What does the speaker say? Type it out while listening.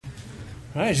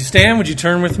All right, as you stand, would you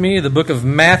turn with me to the book of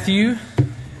Matthew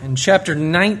in chapter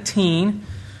 19.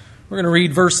 We're going to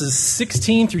read verses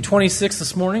 16 through 26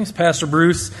 this morning as Pastor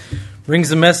Bruce brings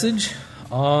the message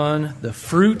on the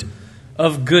fruit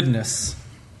of goodness.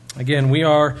 Again, we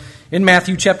are in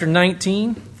Matthew chapter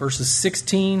 19, verses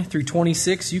 16 through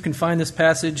 26. You can find this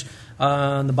passage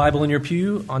on the Bible in your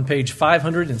pew on page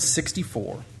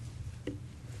 564.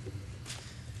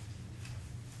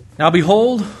 Now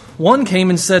behold, one came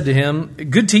and said to him,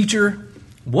 "Good teacher,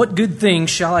 what good thing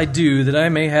shall I do that I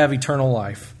may have eternal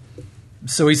life?"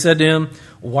 So he said to him,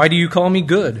 "Why do you call me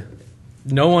good?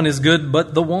 No one is good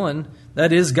but the one,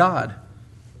 that is God.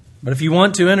 But if you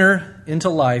want to enter into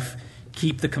life,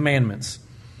 keep the commandments."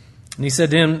 And he said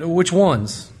to him, "Which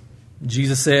ones?"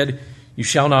 Jesus said, "You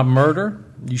shall not murder,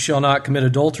 you shall not commit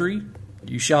adultery,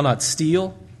 you shall not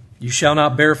steal, you shall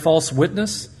not bear false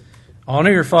witness,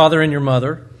 honor your father and your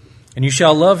mother, and you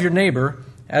shall love your neighbor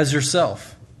as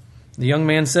yourself." The young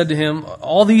man said to him,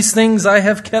 "All these things I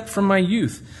have kept from my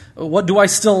youth. What do I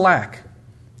still lack?"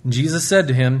 And Jesus said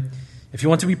to him, "If you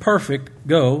want to be perfect,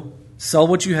 go, sell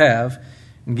what you have,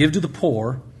 and give to the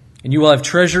poor, and you will have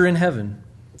treasure in heaven.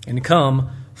 And come,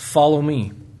 follow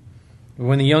me." But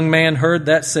when the young man heard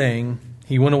that saying,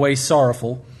 he went away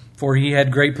sorrowful, for he had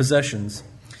great possessions.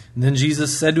 And then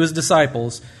Jesus said to his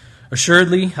disciples,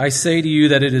 "Assuredly, I say to you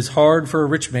that it is hard for a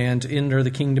rich man to enter the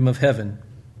kingdom of heaven.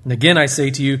 And again I say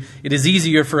to you, it is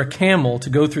easier for a camel to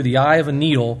go through the eye of a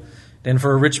needle than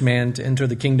for a rich man to enter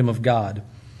the kingdom of God."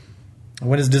 And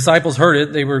when his disciples heard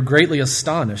it, they were greatly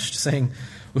astonished, saying,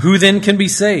 "Who then can be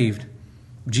saved?"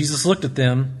 Jesus looked at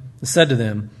them and said to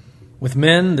them, "With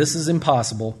men this is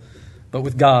impossible, but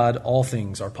with God all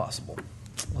things are possible."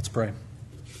 Let's pray.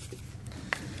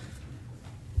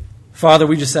 Father,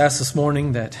 we just ask this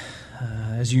morning that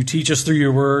as you teach us through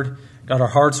your word, God, our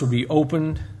hearts would be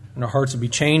opened and our hearts would be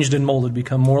changed and molded,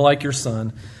 become more like your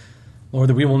Son. Lord,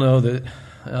 that we will know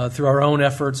that through our own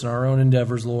efforts and our own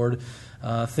endeavors, Lord,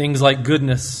 things like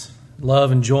goodness,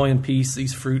 love, and joy and peace,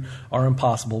 these fruit are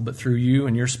impossible, but through you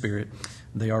and your Spirit,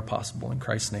 they are possible. In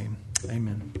Christ's name,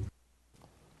 amen.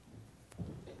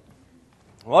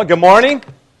 Well, good morning.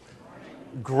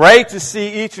 Great to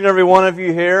see each and every one of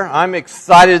you here. I'm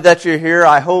excited that you're here.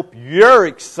 I hope you're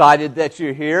excited that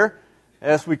you're here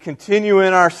as we continue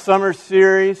in our summer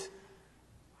series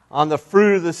on the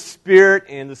fruit of the Spirit.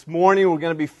 And this morning we're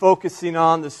going to be focusing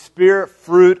on the Spirit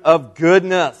fruit of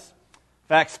goodness. In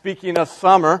fact, speaking of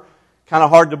summer, kind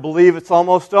of hard to believe it's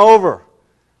almost over.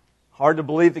 Hard to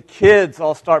believe the kids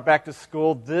all start back to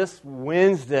school this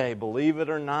Wednesday, believe it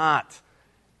or not.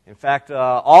 In fact,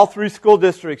 all three school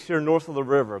districts here north of the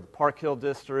river, the Park Hill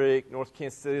District, North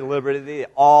Kansas City, Liberty, they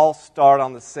all start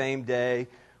on the same day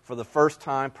for the first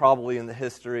time probably in the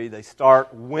history. They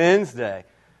start Wednesday.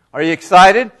 Are you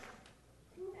excited?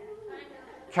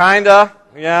 Kinda.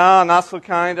 Yeah, not so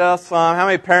kinda. Some. How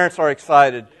many parents are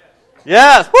excited?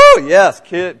 Yes. Woo! Yes.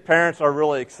 Parents are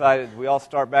really excited. We all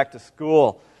start back to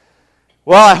school.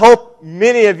 Well, I hope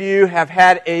many of you have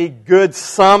had a good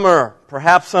summer.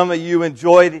 Perhaps some of you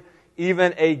enjoyed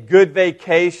even a good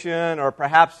vacation, or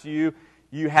perhaps you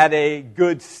had a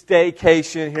good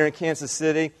staycation here in Kansas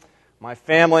City. My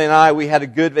family and I, we had a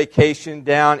good vacation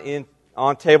down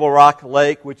on Table Rock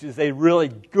Lake, which is a really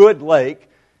good lake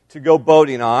to go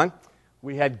boating on.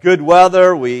 We had good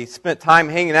weather. We spent time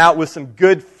hanging out with some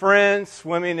good friends,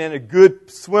 swimming in a good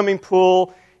swimming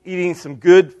pool, eating some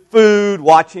good food,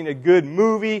 watching a good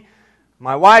movie.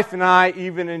 My wife and I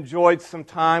even enjoyed some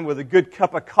time with a good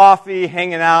cup of coffee,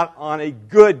 hanging out on a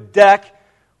good deck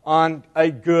on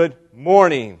a good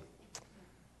morning.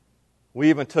 We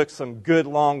even took some good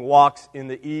long walks in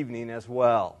the evening as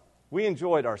well. We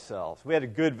enjoyed ourselves. We had a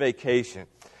good vacation.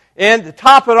 And to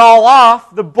top it all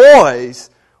off, the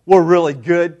boys were really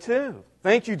good too.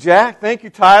 Thank you, Jack. Thank you,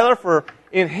 Tyler, for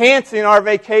enhancing our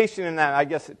vacation in that. I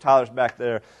guess Tyler's back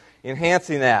there,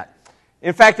 enhancing that.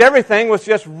 In fact, everything was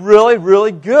just really,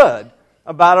 really good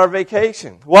about our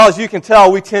vacation. Well, as you can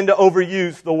tell, we tend to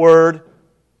overuse the word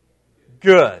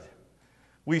good.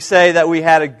 We say that we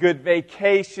had a good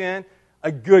vacation,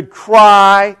 a good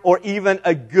cry, or even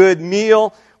a good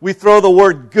meal. We throw the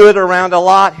word good around a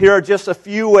lot. Here are just a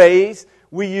few ways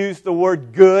we use the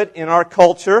word good in our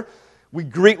culture. We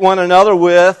greet one another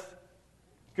with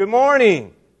good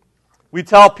morning. We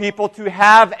tell people to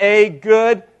have a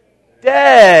good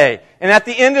day. And at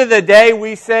the end of the day,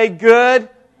 we say good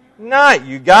night.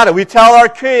 You got it. We tell our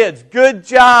kids, good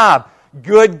job,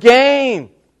 good game,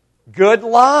 good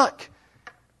luck.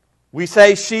 We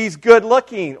say she's good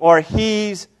looking, or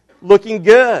he's looking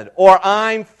good, or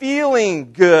I'm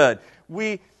feeling good.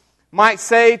 We might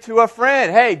say to a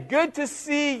friend, hey, good to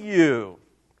see you,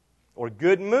 or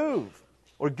good move,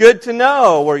 or good to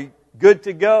know, or good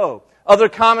to go. Other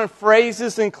common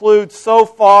phrases include so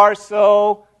far,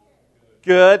 so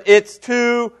good. It's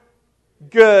too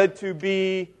good to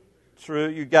be true.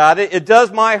 You got it. It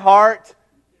does my heart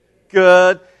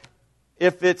good.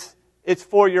 If it's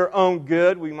for your own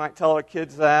good, we might tell our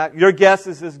kids that. Your guess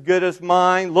is as good as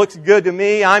mine. Looks good to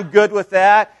me. I'm good with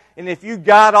that. And if you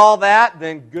got all that,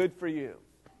 then good for you.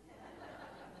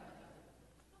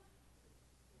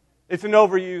 It's an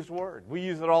overused word. We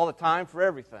use it all the time for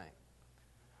everything.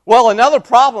 Well, another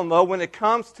problem, though, when it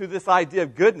comes to this idea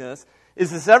of goodness,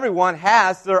 is that everyone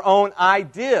has their own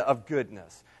idea of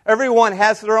goodness. Everyone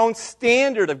has their own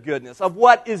standard of goodness, of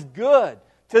what is good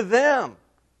to them.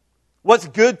 What's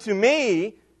good to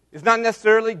me is not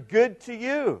necessarily good to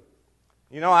you.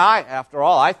 You know, after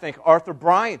all, I think Arthur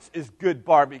Bryant's is good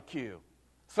barbecue.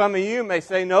 Some of you may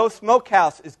say, no,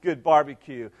 Smokehouse is good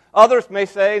barbecue. Others may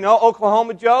say, no,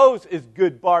 Oklahoma Joe's is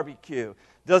good barbecue.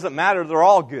 Doesn't matter, they're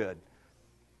all good.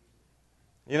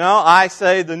 You know, I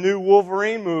say the new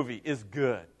Wolverine movie is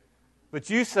good. But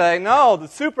you say, no, the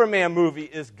Superman movie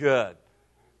is good.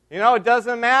 You know, it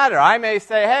doesn't matter. I may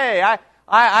say, hey,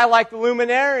 I like the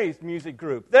Luminaries music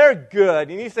group. They're good.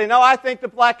 And you say, no, I think the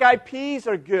Black Eyed Peas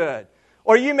are good.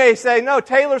 Or you may say, no,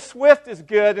 Taylor Swift is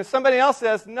good. And somebody else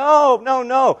says,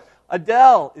 no,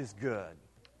 Adele is good.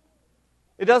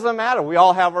 It doesn't matter. We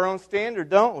all have our own standard,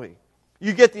 don't we?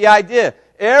 You get the idea.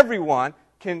 Everyone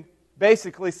can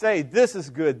basically say, this is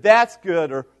good, that's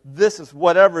good, or this is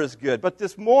whatever is good. But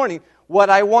this morning, what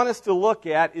I want us to look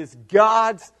at is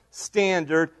God's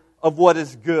standard of what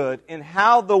is good and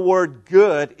how the word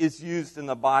good is used in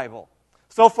the Bible.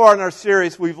 So far in our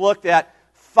series, we've looked at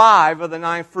 5 of the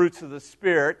 9 fruits of the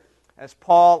Spirit, as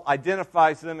Paul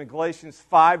identifies them in Galatians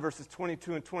 5, verses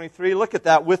 22 and 23. Look at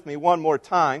that with me one more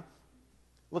time.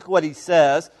 Look what he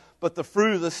says. But the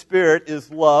fruit of the Spirit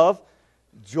is love,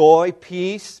 joy,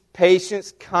 peace,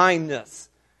 patience, kindness.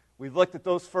 We've looked at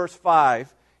those first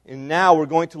 5, and now we're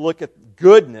going to look at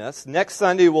goodness. Next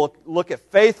Sunday we'll look at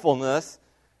faithfulness,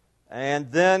 and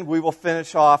then we will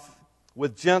finish off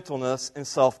with gentleness and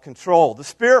self-control. The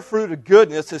Spirit fruit of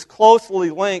goodness is closely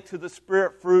linked to the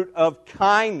Spirit fruit of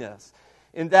kindness,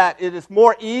 in that it is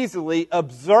more easily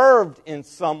observed in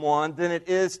someone than it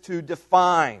is to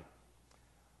define.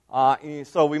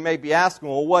 So we may be asking,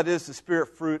 well, what is the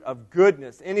Spirit fruit of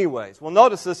goodness anyways? Well,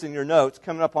 notice this in your notes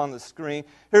coming up on the screen.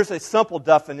 Here's a simple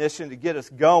definition to get us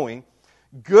going.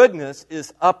 Goodness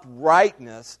is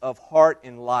uprightness of heart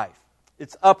and life.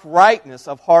 It's uprightness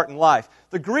of heart and life.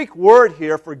 The Greek word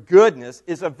here for goodness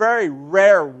is a very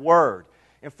rare word.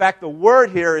 In fact, the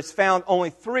word here is found only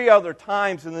 3 other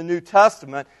times in the New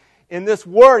Testament. And this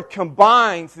word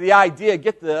combines the idea,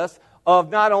 get this, of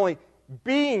not only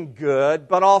being good,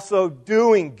 but also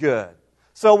doing good.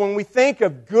 So when we think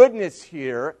of goodness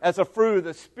here as a fruit of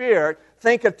the Spirit,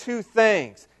 think of 2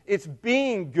 things. It's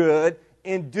being good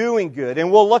and doing good.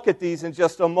 And we'll look at these in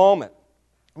just a moment.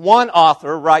 One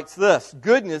author writes this: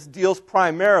 goodness deals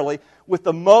primarily with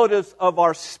the motives of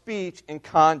our speech and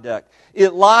conduct.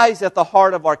 It lies at the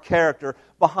heart of our character,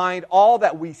 behind all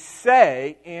that we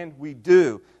say and we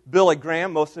do. Billy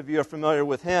Graham, most of you are familiar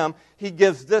with him, he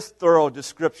gives this thorough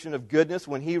description of goodness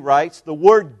when he writes, the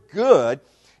word good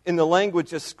in the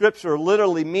language of Scripture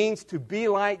literally means to be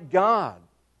like God,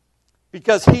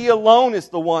 because He alone is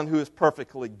the one who is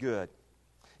perfectly good.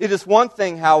 It is one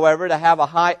thing, however, to have a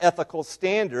high ethical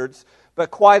standards, but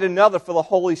quite another for the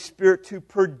Holy Spirit to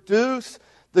produce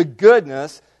the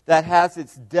goodness that has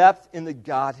its depth in the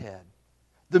Godhead.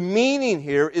 The meaning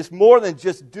here is more than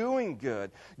just doing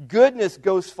good. Goodness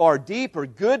goes far deeper.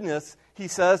 Goodness, he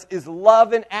says, is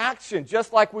love in action.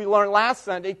 Just like we learned last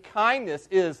Sunday, kindness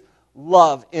is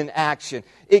love in action.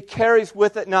 It carries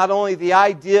with it not only the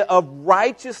idea of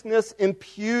righteousness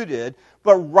imputed,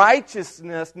 but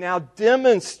righteousness now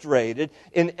demonstrated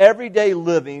in everyday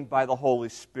living by the Holy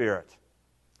Spirit.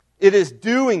 It is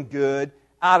doing good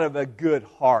out of a good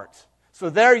heart. So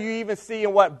there you even see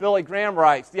in what Billy Graham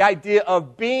writes, the idea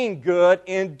of being good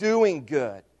and doing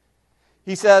good.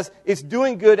 He says, it's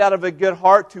doing good out of a good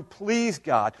heart to please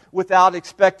God without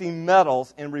expecting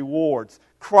medals and rewards.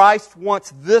 Christ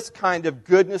wants this kind of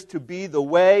goodness to be the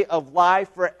way of life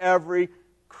for every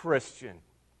Christian.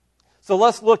 So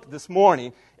let's look this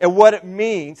morning at what it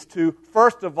means to,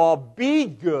 first of all, be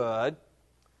good,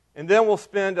 and then we'll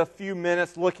spend a few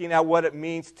minutes looking at what it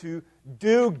means to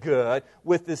do good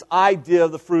with this idea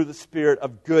of the fruit of the Spirit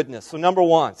of goodness. So number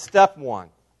 1, step 1,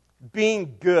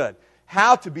 being good.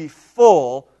 How to be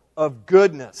full of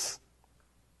goodness.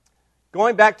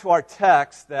 Going back to our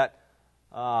text that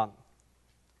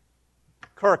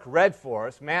Kirk read for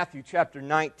us, Matthew chapter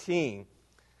 19,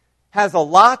 has a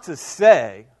lot to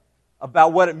say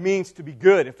about what it means to be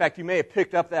good. In fact, you may have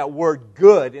picked up that word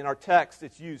good in our text.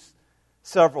 It's used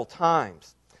several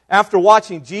times. After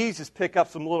watching Jesus pick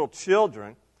up some little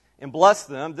children and bless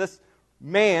them, this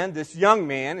young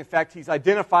man, in fact, he's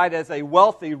identified as a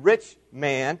wealthy, rich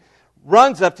man,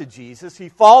 runs up to Jesus. He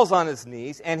falls on his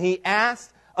knees, and he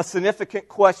asks a significant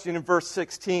question in verse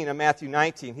 16 of Matthew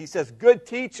 19. He says, "Good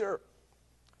teacher,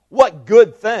 what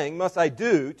good thing must I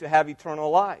do to have eternal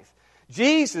life?"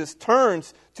 Jesus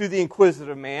turns to the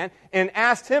inquisitive man and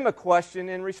asks him a question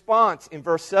in response. In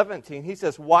verse 17, he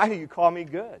says, "Why do you call me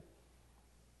good?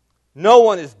 No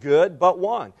one is good but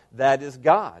one, that is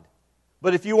God.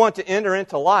 But if you want to enter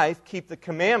into life, keep the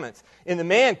commandments." And the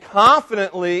man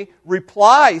confidently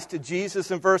replies to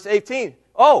Jesus in verse 18,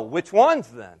 "Oh, which ones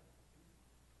then?"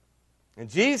 And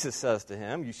Jesus says to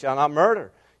him, "You shall not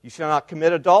murder. You shall not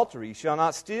commit adultery. You shall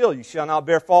not steal. You shall not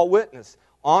bear false witness.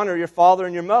 Honor your father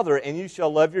and your mother, and you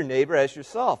shall love your neighbor as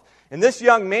yourself." And this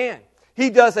young man,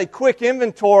 he does a quick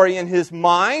inventory in his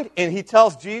mind, and he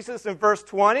tells Jesus in verse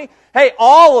 20, "Hey,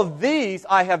 all of these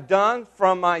I have done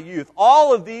from my youth.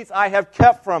 All of these I have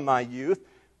kept from my youth.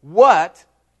 What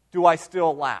do I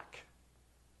still lack?"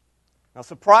 Now,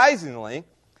 surprisingly,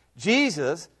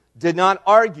 Jesus did not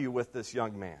argue with this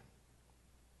young man.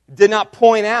 He did not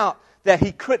point out that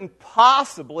he couldn't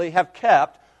possibly have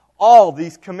kept all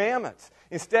these commandments.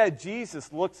 Instead,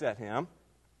 Jesus looks at him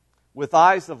with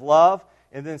eyes of love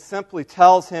and then simply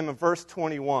tells him in verse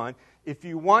 21, if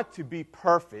you want to be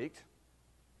perfect,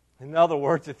 in other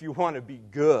words, if you want to be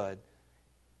good,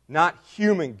 not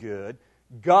human good,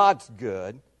 God's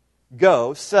good,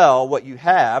 go, sell what you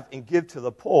have and give to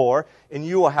the poor, and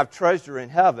you will have treasure in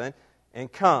heaven,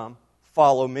 and come,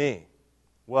 follow me.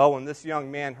 Well, when this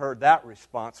young man heard that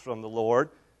response from the Lord,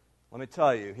 let me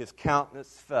tell you, his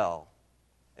countenance fell,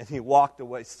 and he walked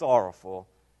away sorrowful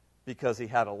because he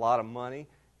had a lot of money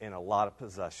and a lot of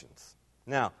possessions.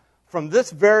 Now, from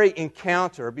this very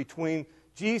encounter between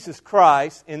Jesus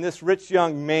Christ and this rich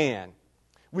young man,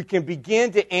 we can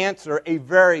begin to answer a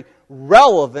very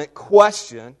relevant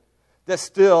question that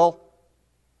still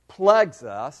plagues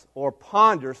us or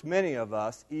ponders many of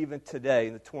us even today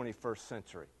in the 21st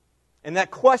century. And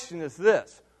that question is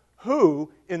this: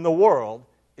 who in the world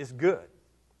is good?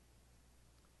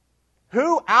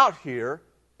 Who out here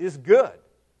is good?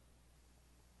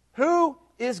 Who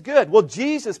is good? Well,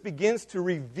 Jesus begins to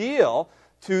reveal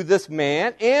to this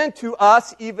man and to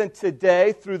us even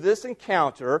today through this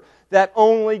encounter that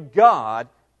only God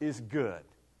is good.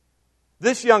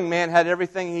 This young man had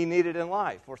everything he needed in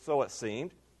life, or so it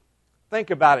seemed. Think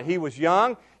about it. He was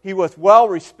young, he was well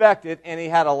respected, and he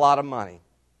had a lot of money.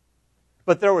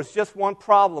 But there was just one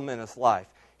problem in his life.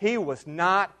 He was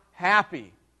not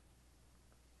happy.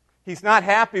 He's not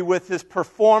happy with his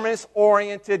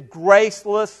performance-oriented,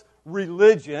 graceless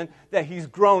religion that he's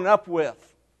grown up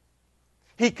with.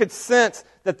 He could sense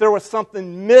that there was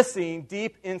something missing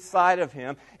deep inside of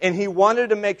him, and he wanted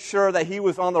to make sure that he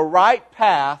was on the right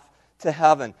path to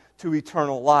heaven, to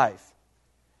eternal life.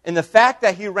 And the fact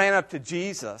that he ran up to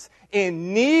Jesus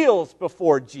and kneels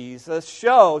before Jesus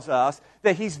shows us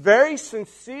that he's very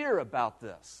sincere about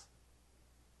this.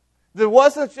 There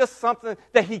wasn't just something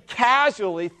that he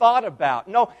casually thought about.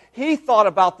 No, he thought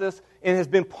about this and has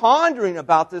been pondering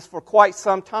about this for quite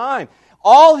some time.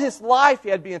 All his life he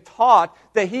had been taught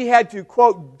that he had to,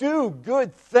 quote, do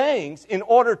good things in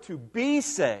order to be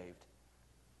saved.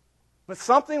 But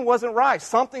something wasn't right.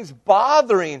 Something's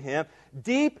bothering him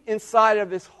deep inside of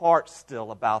his heart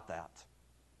still about that.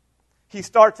 He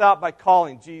starts out by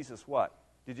calling Jesus what?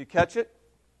 Did you catch it?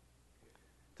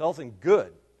 Tells him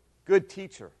good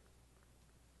teacher.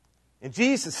 And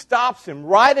Jesus stops him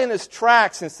right in his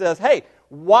tracks and says, hey,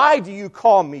 why do you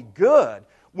call me good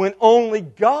when only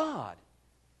God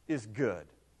is good?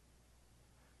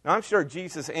 Now, I'm sure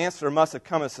Jesus' answer must have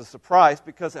come as a surprise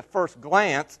because at first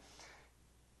glance,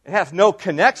 it has no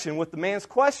connection with the man's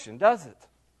question, does it?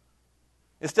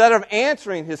 Instead of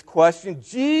answering his question,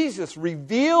 Jesus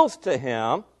reveals to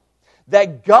him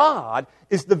that God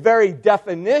is the very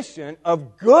definition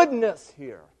of goodness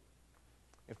here.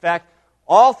 In fact,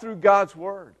 all through God's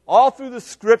Word, all through the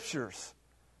Scriptures,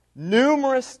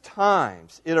 numerous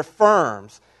times it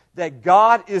affirms that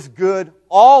God is good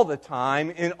all the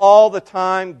time, and all the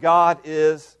time God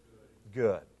is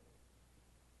good.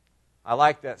 I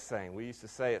like that saying. We used to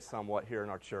say it somewhat here in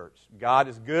our church. God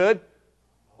is good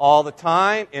all the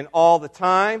time, and all the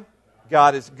time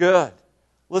God is good.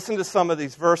 Listen to some of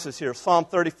these verses here. Psalm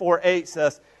 34:8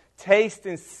 says, taste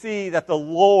and see that the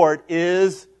Lord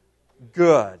is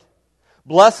good.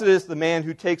 Blessed is the man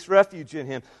who takes refuge in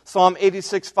him. Psalm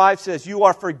 86:5 says, you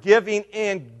are forgiving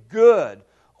and good,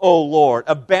 O Lord,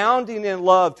 abounding in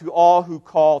love to all who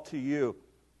call to you.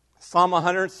 Psalm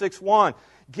 106:1,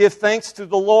 give thanks to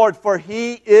the Lord, for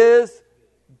He is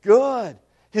good.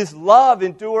 His love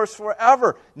endures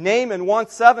forever. Nahum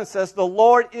 1:7 says, the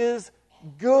Lord is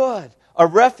good, a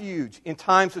refuge in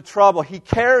times of trouble. He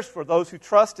cares for those who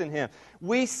trust in Him.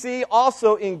 We see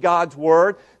also in God's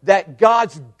Word that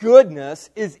God's goodness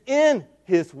is in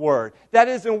His Word. That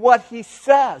is in what He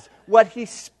says, what He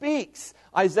speaks.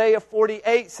 Isaiah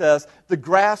 48 says, the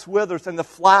grass withers and the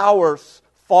flowers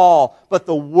fall, but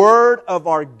the Word of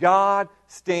our God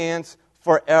stands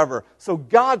forever. So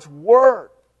God's Word,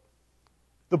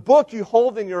 the book you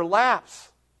hold in your laps,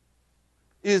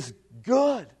 is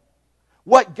good.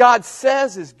 What God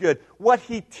says is good. What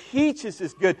He teaches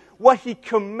is good. What He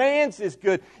commands is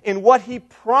good. And what He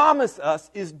promised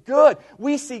us is good.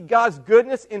 We see God's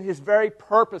goodness in His very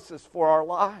purposes for our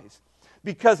lives.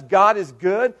 Because God is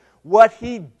good, what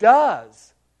He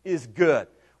does is good.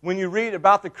 When you read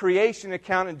about the creation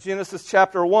account in Genesis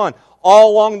chapter 1,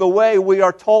 all along the way we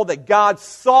are told that God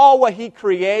saw what He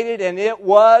created and it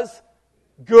was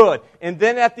good. And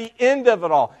then at the end of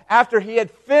it all, after He had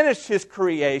finished His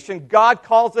creation, God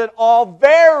calls it all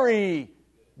very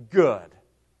good.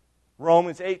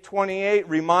 Romans 8:28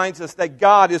 reminds us that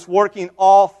God is working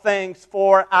all things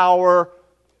for our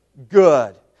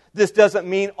good. This doesn't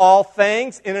mean all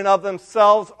things in and of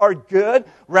themselves are good.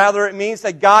 Rather, it means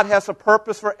that God has a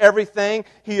purpose for everything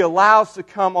He allows to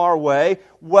come our way.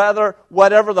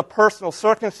 Whatever the personal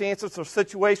circumstances or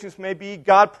situations may be,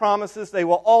 God promises they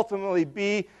will ultimately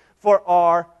be for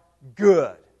our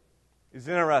good. It's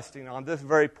interesting on this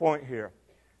very point here.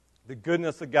 The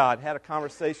goodness of God. I had a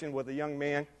conversation with a young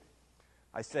man.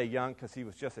 I say young because he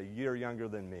was just a year younger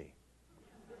than me.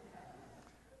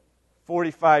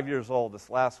 45 years old this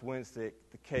last Wednesday at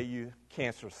the KU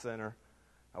Cancer Center.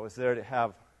 I was there to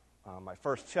have my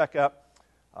first checkup,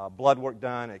 blood work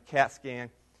done, a CAT scan,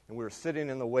 and we were sitting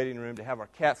in the waiting room to have our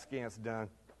CAT scans done.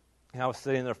 And I was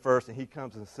sitting there first, and he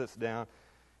comes and sits down,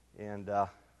 and of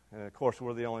course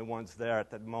we're the only ones there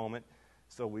at that moment,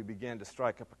 so we began to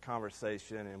strike up a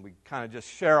conversation, and we kind of just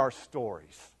share our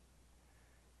stories.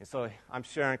 And so I'm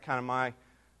sharing kind of my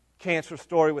cancer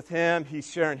story with him. He's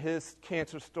sharing his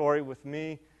cancer story with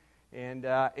me. And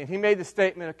he made the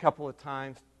statement a couple of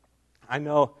times. I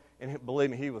know, and believe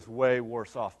me, he was way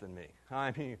worse off than me.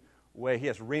 I mean, he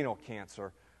has renal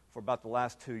cancer for about the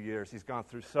last 2 years. He's gone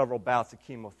through several bouts of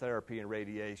chemotherapy and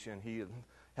radiation. He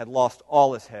had lost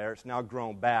all his hair. It's now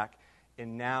grown back,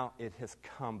 and now it has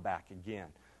come back again.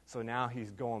 So now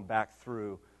he's going back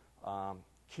through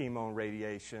chemo and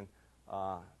radiation,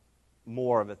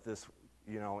 more of it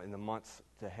in the months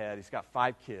ahead. He's got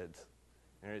 5 kids,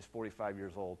 and he's 45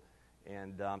 years old.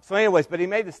 And so anyways, but he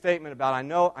made the statement about, I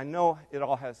know it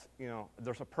all has,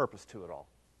 there's a purpose to it all.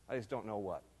 I just don't know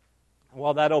what.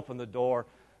 Well, that opened the door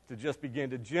to just begin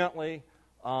to gently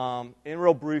and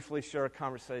real briefly share a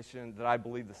conversation that I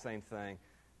believe the same thing,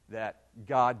 that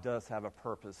God does have a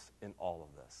purpose in all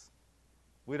of this.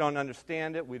 We don't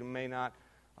understand it. We may not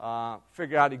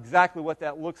figure out exactly what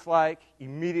that looks like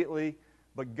immediately,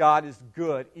 but God is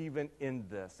good even in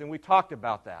this. And we talked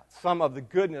about that. Some of the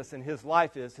goodness in his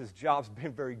life is his job's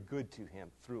been very good to him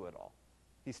through it all.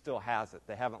 He still has it.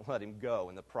 They haven't let him go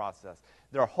in the process.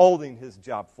 They're holding his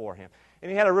job for him. And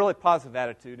he had a really positive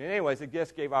attitude. And anyways, it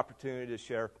just gave opportunity to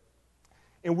share.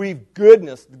 And weave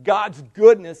God's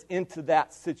goodness into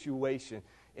that situation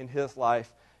in his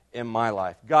life and my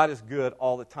life. God is good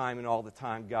all the time, and all the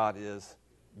time God is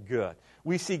good.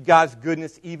 We see God's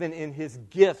goodness even in his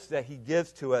gifts that he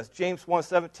gives to us. James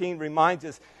 1:17 reminds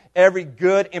us, every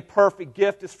good and perfect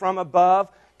gift is from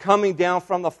above, coming down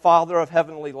from the Father of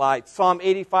heavenly lights. Psalm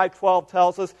 85:12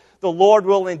 tells us, the Lord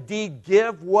will indeed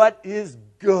give what is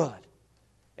good,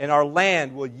 and our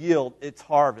land will yield its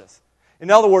harvest.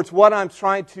 In other words, what I'm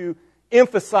trying to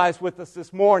emphasize with us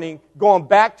this morning, going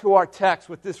back to our text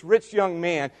with this rich young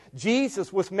man,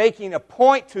 Jesus was making a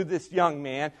point to this young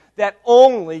man that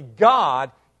only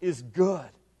God is good.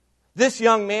 This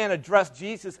young man addressed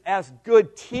Jesus as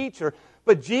good teacher,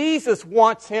 but Jesus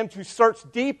wants him to search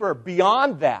deeper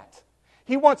beyond that.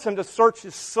 He wants him to search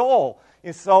his soul.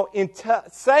 And so in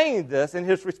saying this, in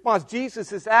his response,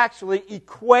 Jesus is actually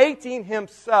equating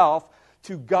himself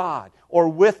to God or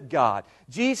with God.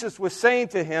 Jesus was saying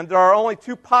to him, there are only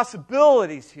 2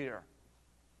 possibilities here.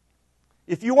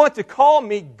 If you want to call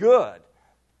me good,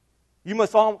 you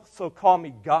must also call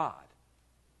me God.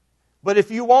 But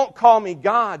if you won't call me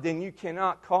God, then you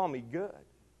cannot call me good.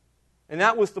 And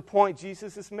that was the point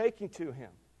Jesus is making to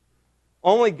him.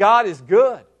 Only God is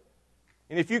good.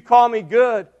 And if you call me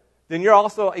good, then you're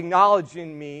also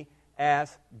acknowledging me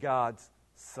as God's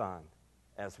son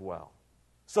as well.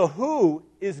 So who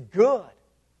is good?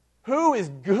 Who is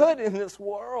good in this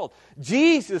world?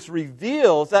 Jesus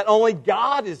reveals that only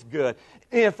God is good.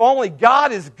 And if only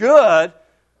God is good,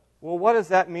 well, what does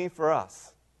that mean for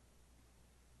us?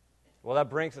 Well, that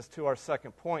brings us to our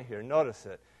second point here. Notice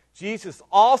it. Jesus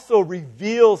also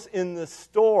reveals in this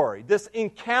story, this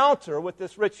encounter with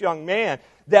this rich young man,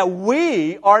 that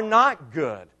we are not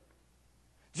good.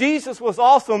 Jesus was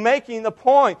also making the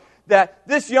point that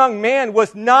this young man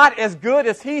was not as good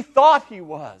as he thought he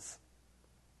was.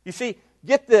 You see,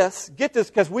 get this,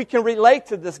 because we can relate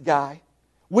to this guy.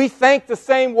 We think the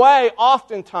same way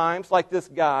oftentimes, like this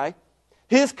guy.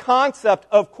 His concept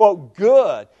of, quote,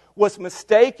 good was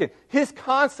mistaken. His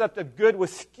concept of good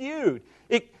was skewed.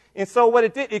 And so what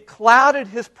it did, it clouded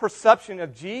his perception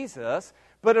of Jesus,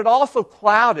 but it also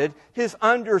clouded his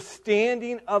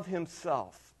understanding of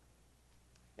himself.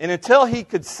 And until he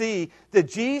could see that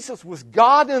Jesus was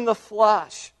God in the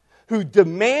flesh, who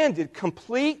demanded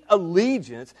complete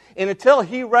allegiance, and until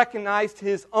he recognized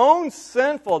his own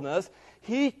sinfulness,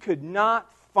 he could not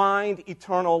find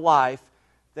eternal life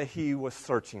that he was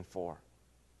searching for.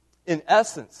 In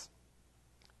essence,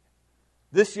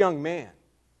 this young man,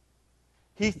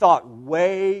 he thought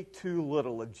way too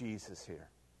little of Jesus here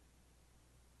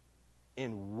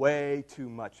and way too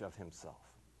much of himself.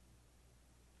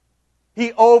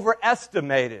 He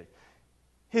overestimated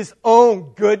his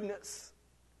own goodness,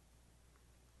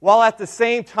 while at the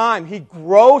same time he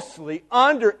grossly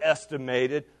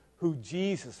underestimated who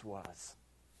Jesus was.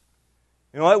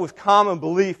 You know, it was common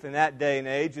belief in that day and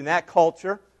age, in that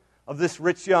culture of this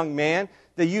rich young man,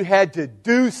 that you had to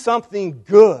do something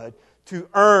good to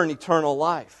earn eternal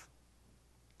life.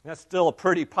 That's still a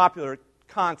pretty popular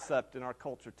concept in our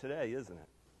culture today, isn't it?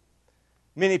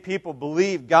 Many people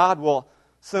believe God will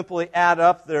simply add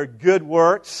up their good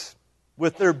works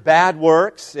with their bad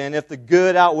works, and if the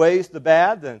good outweighs the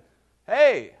bad, then,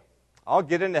 hey, I'll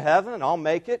get into heaven, I'll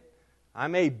make it. I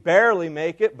may barely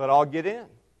make it, but I'll get in.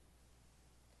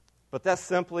 But that's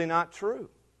simply not true.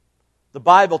 The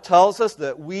Bible tells us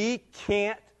that we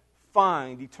can't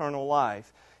find eternal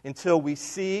life until we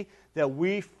see that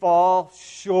we fall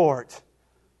short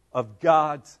of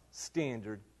God's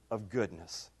standard of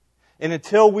goodness. And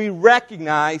until we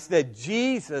recognize that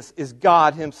Jesus is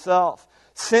God Himself,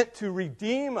 sent to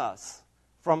redeem us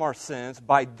from our sins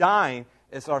by dying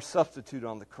as our substitute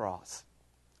on the cross.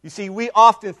 You see, we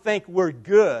often think we're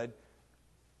good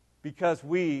because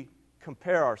we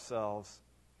compare ourselves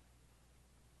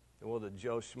to the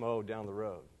Joe Schmo down the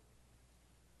road.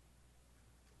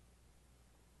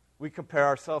 We compare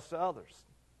ourselves to others.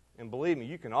 And believe me,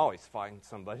 you can always find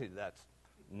somebody that's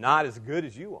not as good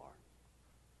as you are.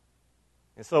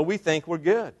 And so we think we're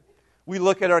good. We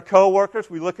look at our coworkers,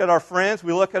 we look at our friends,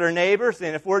 we look at our neighbors,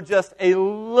 and if we're just a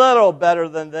little better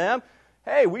than them,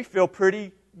 hey, we feel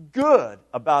pretty good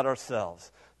about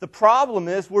ourselves. The problem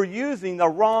is we're using the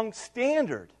wrong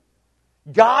standard.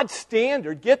 God's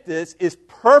standard, get this, is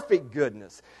perfect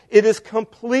goodness. It is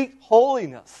complete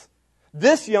holiness.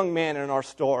 This young man in our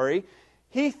story,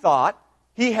 he thought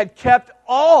he had kept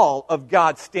all of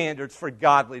God's standards for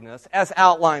godliness as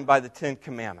outlined by the Ten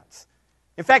Commandments.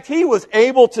 In fact, he was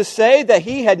able to say that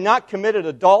he had not committed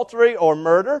adultery or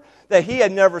murder, that he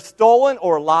had never stolen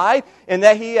or lied, and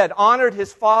that he had honored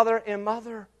his father and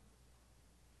mother.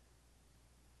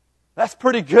 That's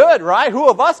pretty good, right? Who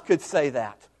of us could say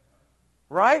that?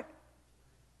 Right?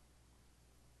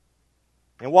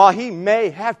 And while he may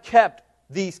have kept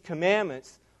these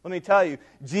commandments, let me tell you,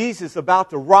 Jesus is about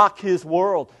to rock his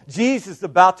world. Jesus is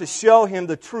about to show him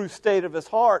the true state of his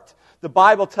heart. The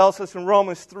Bible tells us in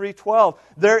Romans 3:12,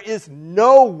 there is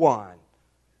no one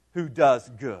who does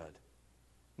good,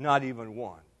 not even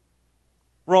one.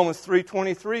 Romans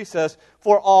 3:23 says,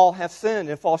 for all have sinned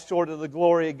and fall short of the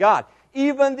glory of God.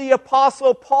 Even the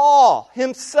Apostle Paul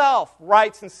himself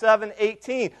writes in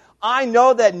 7:18, I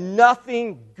know that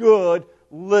nothing good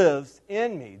lives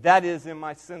in me. That is, in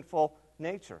my sinful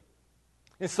nature.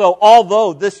 And so,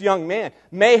 although this young man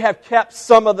may have kept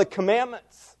some of the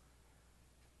commandments,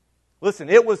 listen,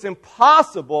 it was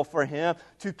impossible for him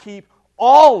to keep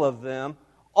all of them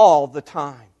all the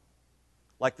time.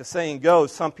 Like the saying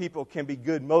goes, some people can be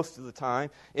good most of the time,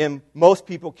 and most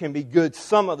people can be good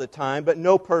some of the time, but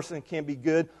no person can be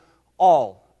good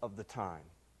all of the time.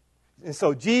 And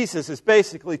so Jesus is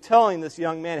basically telling this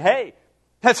young man, hey,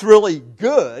 that's really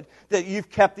good that you've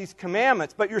kept these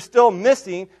commandments, but you're still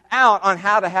missing out on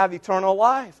how to have eternal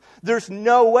life. There's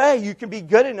no way you can be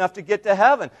good enough to get to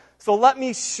heaven. So let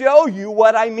me show you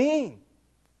what I mean.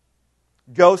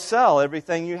 Go sell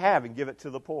everything you have and give it to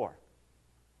the poor.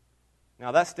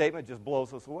 Now that statement just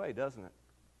blows us away, doesn't it?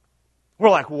 We're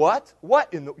like, what?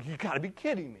 You got to be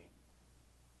kidding me.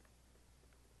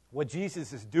 What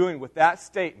Jesus is doing with that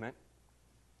statement,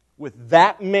 with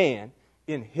that man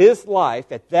in his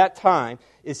life at that time,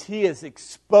 is he is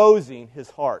exposing his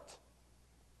heart.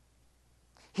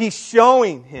 He's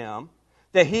showing him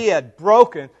that he had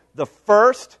broken the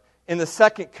first and the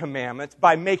second commandments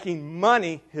by making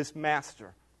money his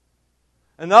master.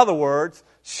 In other words,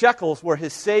 shekels were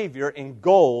his Savior and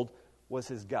gold was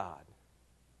his God.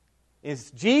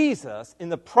 Is Jesus, in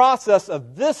the process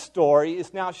of this story,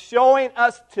 is now showing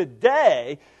us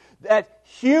today that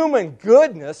human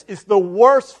goodness is the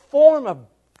worst form of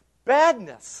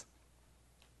badness.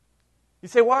 You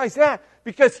say, why is that?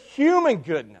 Because human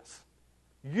goodness,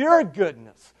 your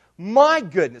goodness, my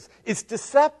goodness, is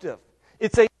deceptive.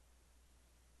 It's a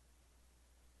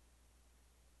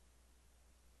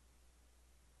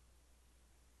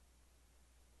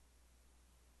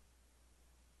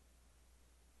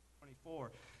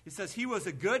It says, he was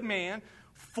a good man,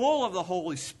 full of the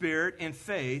Holy Spirit and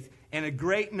faith, and a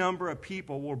great number of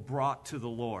people were brought to the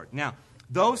Lord. Now,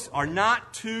 those are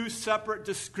not two separate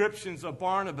descriptions of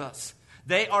Barnabas.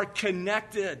 They are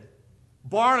connected.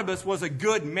 Barnabas was a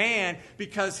good man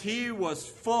because he was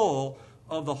full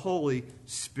of the Holy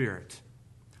Spirit.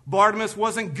 Barnabas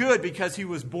wasn't good because he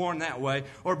was born that way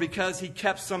or because he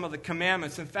kept some of the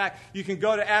commandments. In fact, you can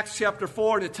go to Acts chapter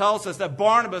 4 and it tells us that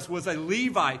Barnabas was a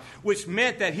Levite, which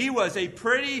meant that he was a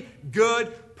pretty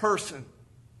good person.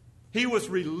 He was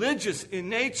religious in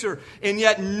nature, and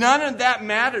yet none of that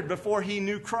mattered before he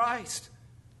knew Christ.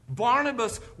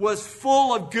 Barnabas was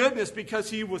full of goodness because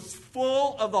he was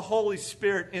full of the Holy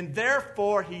Spirit, and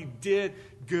therefore he did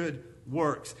good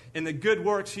works. And the good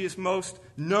works he is most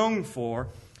known for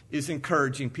is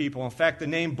encouraging people. In fact, the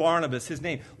name Barnabas, his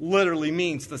name literally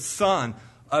means the son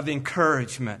of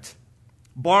encouragement.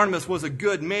 Barnabas was a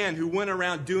good man who went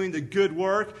around doing the good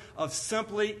work of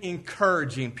simply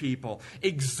encouraging people,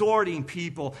 exhorting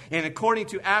people. And according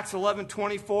to Acts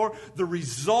 11:24, the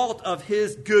result of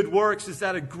his good works is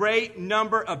that a great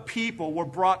number of people were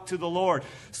brought to the Lord.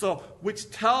 So, which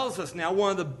tells us now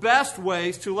one of the best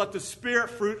ways to let the spirit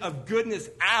fruit of goodness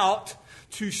out,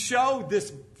 to show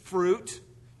this fruit,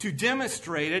 to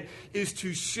demonstrate it, is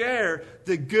to share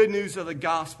the good news of the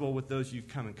gospel with those you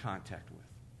come in contact with.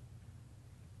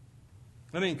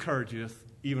 Let me encourage you,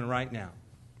 even right now.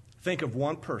 Think of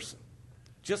one person,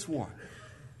 just one.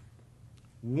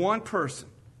 One person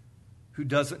who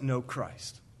doesn't know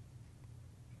Christ,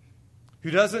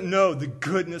 who doesn't know the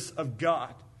goodness of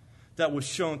God that was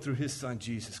shown through his son,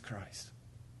 Jesus Christ.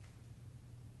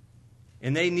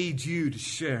 And they need you to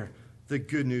share the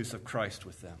good news of Christ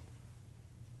with them.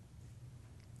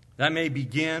 That may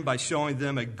begin by showing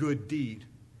them a good deed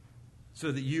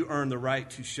so that you earn the right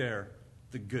to share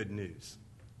the good news.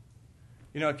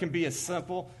 You know, it can be as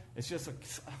simple as just a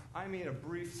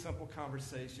brief, simple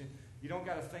conversation. You don't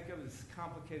got to think of it as a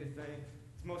complicated thing.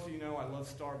 As most of you know, I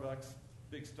love Starbucks,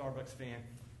 big Starbucks fan.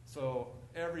 So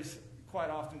quite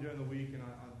often during the week and on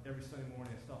every Sunday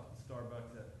morning, I stop at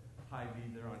Starbucks at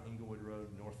Hy-Vee there on Inglewood Road,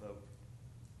 North Oak.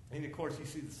 And of course, you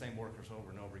see the same workers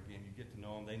over and over again. You get to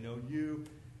know them. They know you.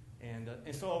 And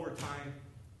so over time,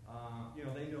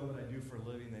 they know what I do for a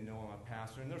living. They know I'm a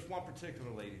pastor. And there's one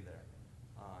particular lady there.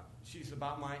 She's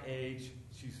about my age.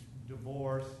 She's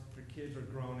divorced. Her kids are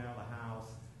grown out of the house.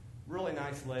 Really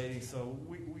nice lady. So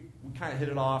we kind of hit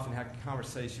it off and had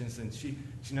conversations. And she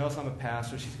knows I'm a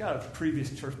pastor. She's got a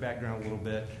previous church background a little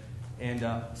bit. And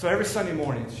so every Sunday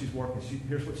morning she's working.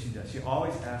 Here's what she does. She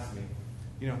always asks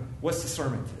me, what's the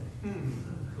sermon today?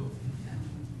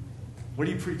 What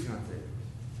are you preaching on today?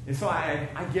 And so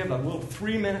I give a little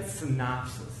 3-minute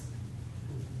synopsis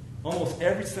almost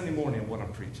every Sunday morning of what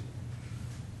I'm preaching.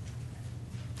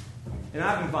 And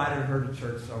I've invited her to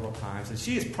church several times, and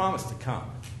she has promised to come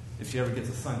if she ever gets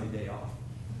a Sunday day off.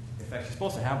 In fact, she's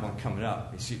supposed to have one coming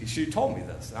up. She told me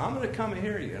this. I'm going to come and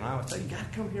hear you. And I would say, you got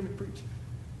to come hear me preach.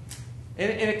 And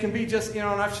it can be just, even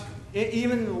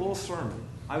in a little sermon,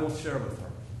 I will share with her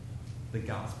the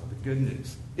gospel, the good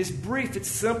news. It's brief, it's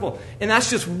simple, and that's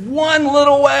just one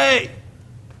little way.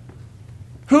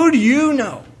 Who do you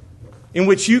know in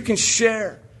which you can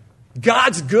share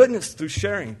God's goodness through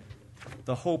sharing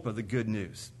the hope of the good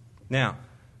news? Now,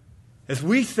 as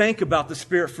we think about the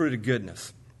spirit fruit of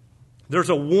goodness, there's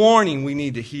a warning we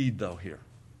need to heed, though, here.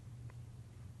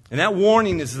 And that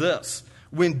warning is this: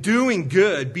 when doing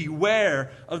good,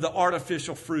 beware of the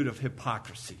artificial fruit of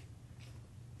hypocrisy.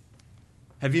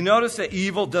 Have you noticed that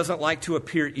evil doesn't like to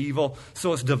appear evil,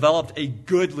 so it's developed a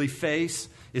goodly face?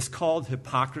 It's called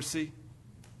hypocrisy.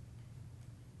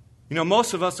 You know,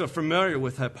 most of us are familiar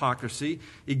with hypocrisy.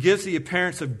 It gives the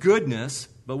appearance of goodness,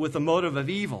 but with a motive of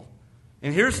evil.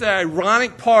 And here's the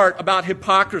ironic part about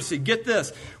hypocrisy. Get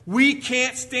this. We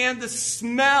can't stand the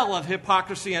smell of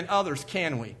hypocrisy in others,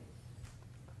 can we?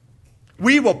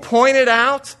 We will point it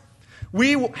out.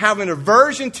 We will have an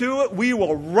aversion to it. We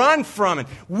will run from it.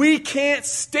 We can't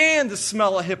stand the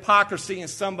smell of hypocrisy in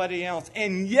somebody else.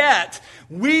 And yet,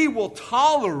 we will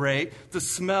tolerate the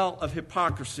smell of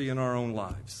hypocrisy in our own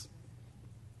lives.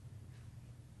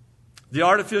 The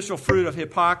artificial fruit of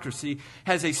hypocrisy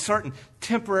has a certain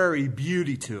temporary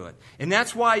beauty to it. And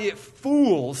that's why it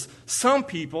fools some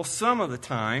people some of the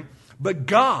time, but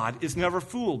God is never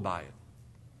fooled by it.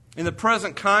 In the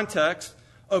present context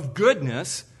of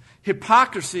goodness,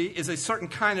 hypocrisy is a certain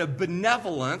kind of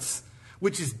benevolence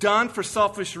which is done for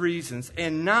selfish reasons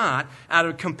and not out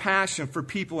of compassion for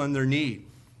people in their need.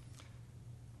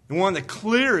 And one of the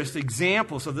clearest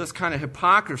examples of this kind of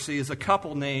hypocrisy is a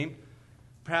couple named,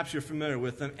 perhaps you're familiar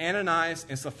with them, Ananias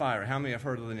and Sapphira. How many have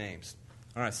heard of the names?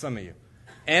 All right, some of you.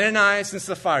 Ananias and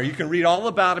Sapphira. You can read all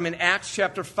about them in Acts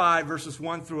chapter 5, verses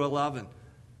 1 through 11.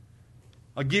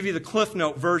 I'll give you the Cliff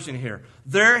Note version here.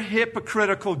 Their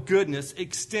hypocritical goodness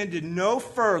extended no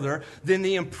further than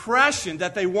the impression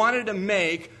that they wanted to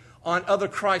make on other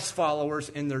Christ followers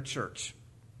in their church.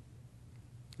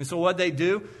 And so what they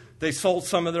do? They sold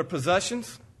some of their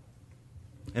possessions,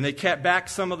 and they kept back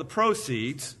some of the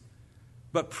proceeds,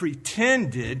 but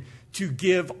pretended to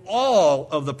give all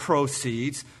of the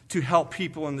proceeds to help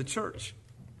people in the church.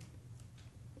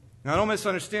 Now, don't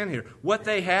misunderstand here. What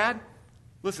they had,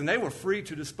 listen, they were free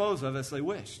to dispose of as they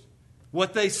wished.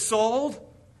 What they sold,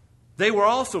 they were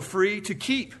also free to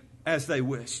keep as they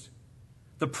wished.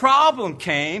 The problem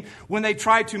came when they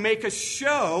tried to make a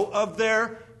show of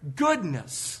their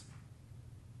goodness.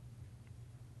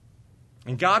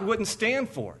 And God wouldn't stand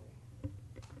for it.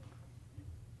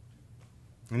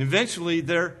 And eventually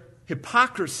their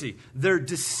hypocrisy, their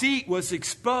deceit was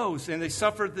exposed, and they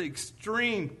suffered the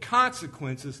extreme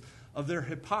consequences of their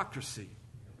hypocrisy.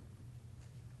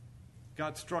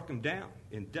 God struck them down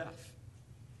in death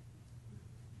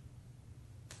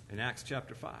in Acts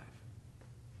chapter 5.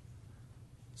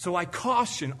 So I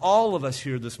caution all of us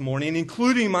here this morning,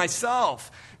 including myself,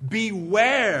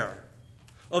 beware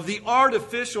of the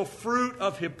artificial fruit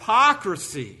of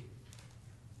hypocrisy.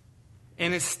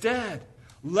 And instead,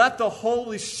 let the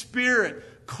Holy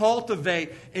Spirit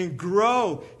cultivate and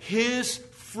grow His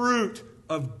fruit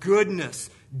of goodness,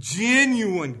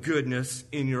 genuine goodness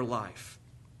in your life.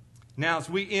 Now, as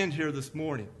we end here this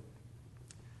morning,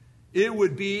 it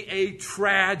would be a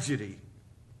tragedy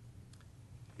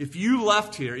if you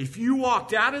left here, if you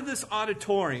walked out of this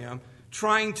auditorium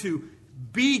trying to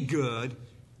be good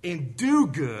and do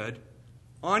good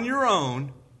on your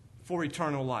own for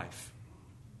eternal life.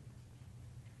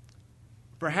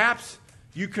 Perhaps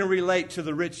you can relate to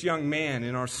the rich young man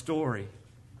in our story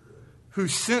who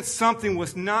sensed something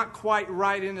was not quite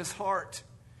right in his heart.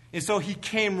 And so he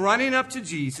came running up to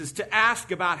Jesus to ask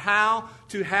about how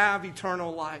to have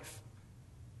eternal life.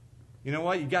 You know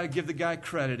what? You got to give the guy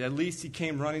credit. At least he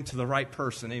came running to the right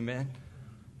person. Amen.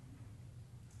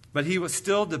 But he was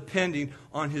still depending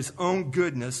on his own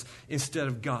goodness instead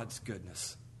of God's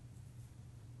goodness.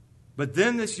 But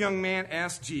then this young man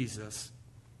asked Jesus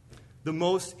the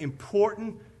most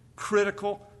important,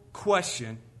 critical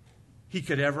question he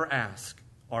could ever ask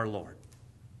our Lord.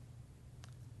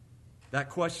 That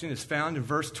question is found in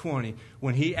verse 20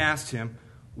 when he asked him,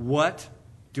 "What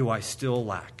do I still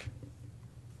lack?"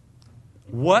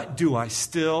 What do I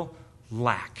still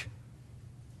lack?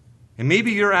 And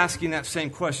maybe you're asking that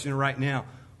same question right now.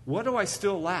 What do I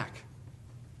still lack?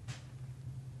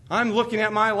 I'm looking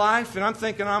at my life and I'm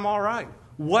thinking I'm all right.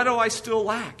 What do I still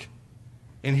lack?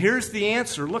 And here's the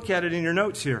answer. Look at it in your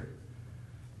notes here.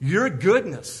 Your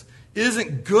goodness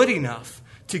isn't good enough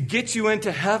to get you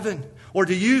into heaven, or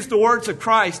to use the words of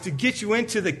Christ to get you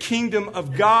into the kingdom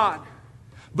of God.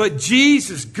 But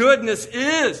Jesus' goodness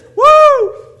is.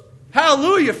 Woo!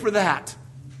 Hallelujah for that.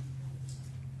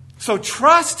 So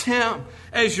trust Him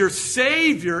as your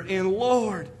Savior and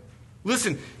Lord.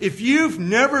 Listen, if you've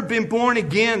never been born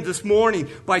again this morning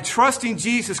by trusting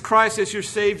Jesus Christ as your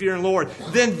Savior and Lord,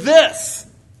 then this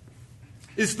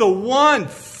is the one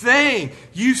thing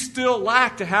you still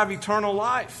lack to have eternal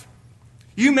life.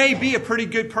 You may be a pretty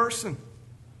good person.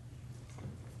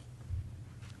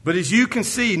 But as you can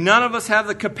see, none of us have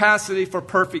the capacity for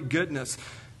perfect goodness.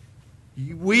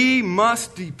 We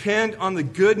must depend on the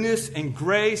goodness and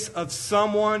grace of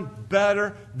someone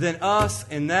better than us,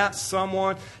 and that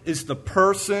someone is the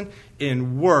person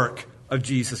and work of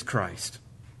Jesus Christ.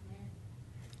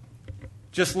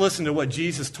 Just listen to what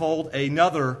Jesus told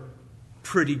another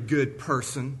pretty good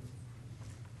person,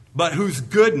 but whose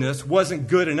goodness wasn't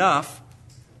good enough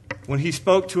when he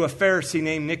spoke to a Pharisee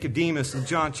named Nicodemus in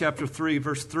John chapter 3,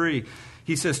 verse 3.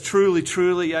 He says, "Truly,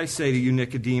 truly, I say to you,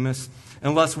 Nicodemus,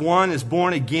 unless one is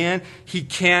born again, he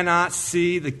cannot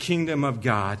see the kingdom of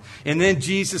God." And then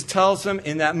Jesus tells him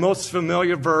in that most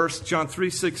familiar verse, John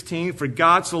 3:16, "For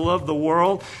God so loved the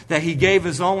world that he gave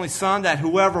his only Son, that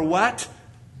whoever" what?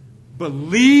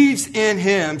 "Believes in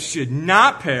him should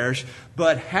not perish,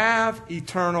 but have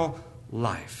eternal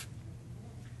life."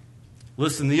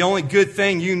 Listen, the only good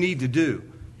thing you need to do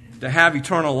to have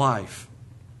eternal life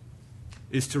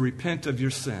is to repent of your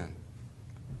sin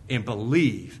and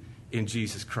believe in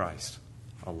Jesus Christ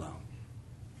alone.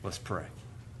 Let's pray.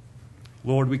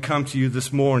 Lord, we come to you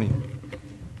this morning,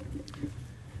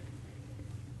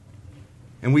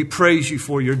 and we praise you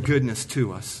for your goodness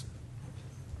to us.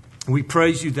 We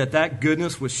praise you that that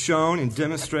goodness was shown and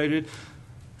demonstrated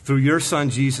through your Son,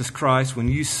 Jesus Christ, when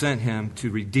you sent him to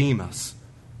redeem us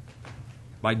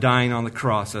by dying on the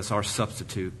cross as our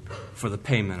substitute for the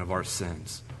payment of our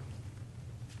sins.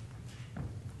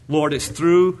 Lord, it's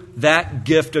through that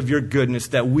gift of your goodness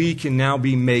that we can now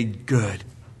be made good.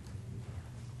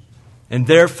 And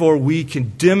therefore we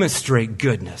can demonstrate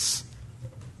goodness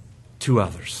to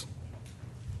others.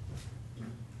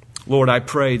 Lord, I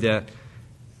pray that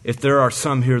if there are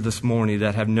some here this morning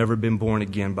that have never been born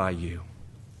again by you,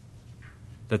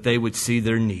 that they would see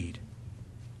their need.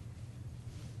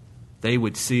 They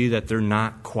would see that they're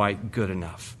not quite good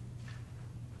enough.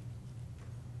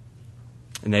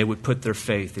 And they would put their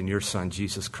faith in your Son,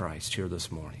 Jesus Christ, here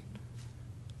this morning.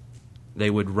 They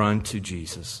would run to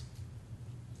Jesus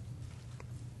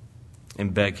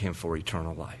and beg him for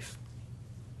eternal life.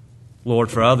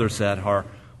 Lord, for others that are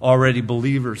already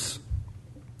believers,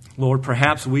 Lord,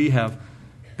 perhaps we have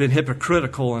been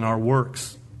hypocritical in our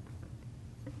works.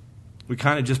 We've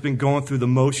kind of just been going through the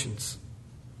motions.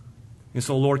 And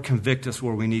so, Lord, convict us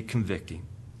where we need convicting.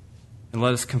 And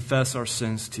let us confess our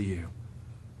sins to you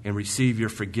and receive your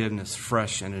forgiveness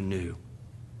fresh and anew.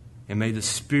 And may the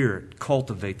Spirit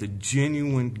cultivate the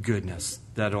genuine goodness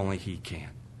that only he can.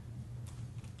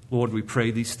 Lord, we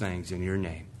pray these things in your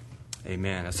name.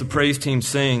 Amen. As the praise team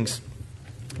sings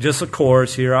just a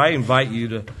chorus here, I invite you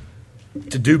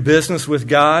to do business with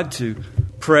God, to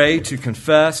pray, to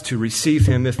confess, to receive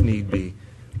him if need be,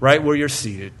 right where you're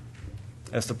seated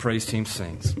as the praise team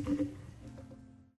sings.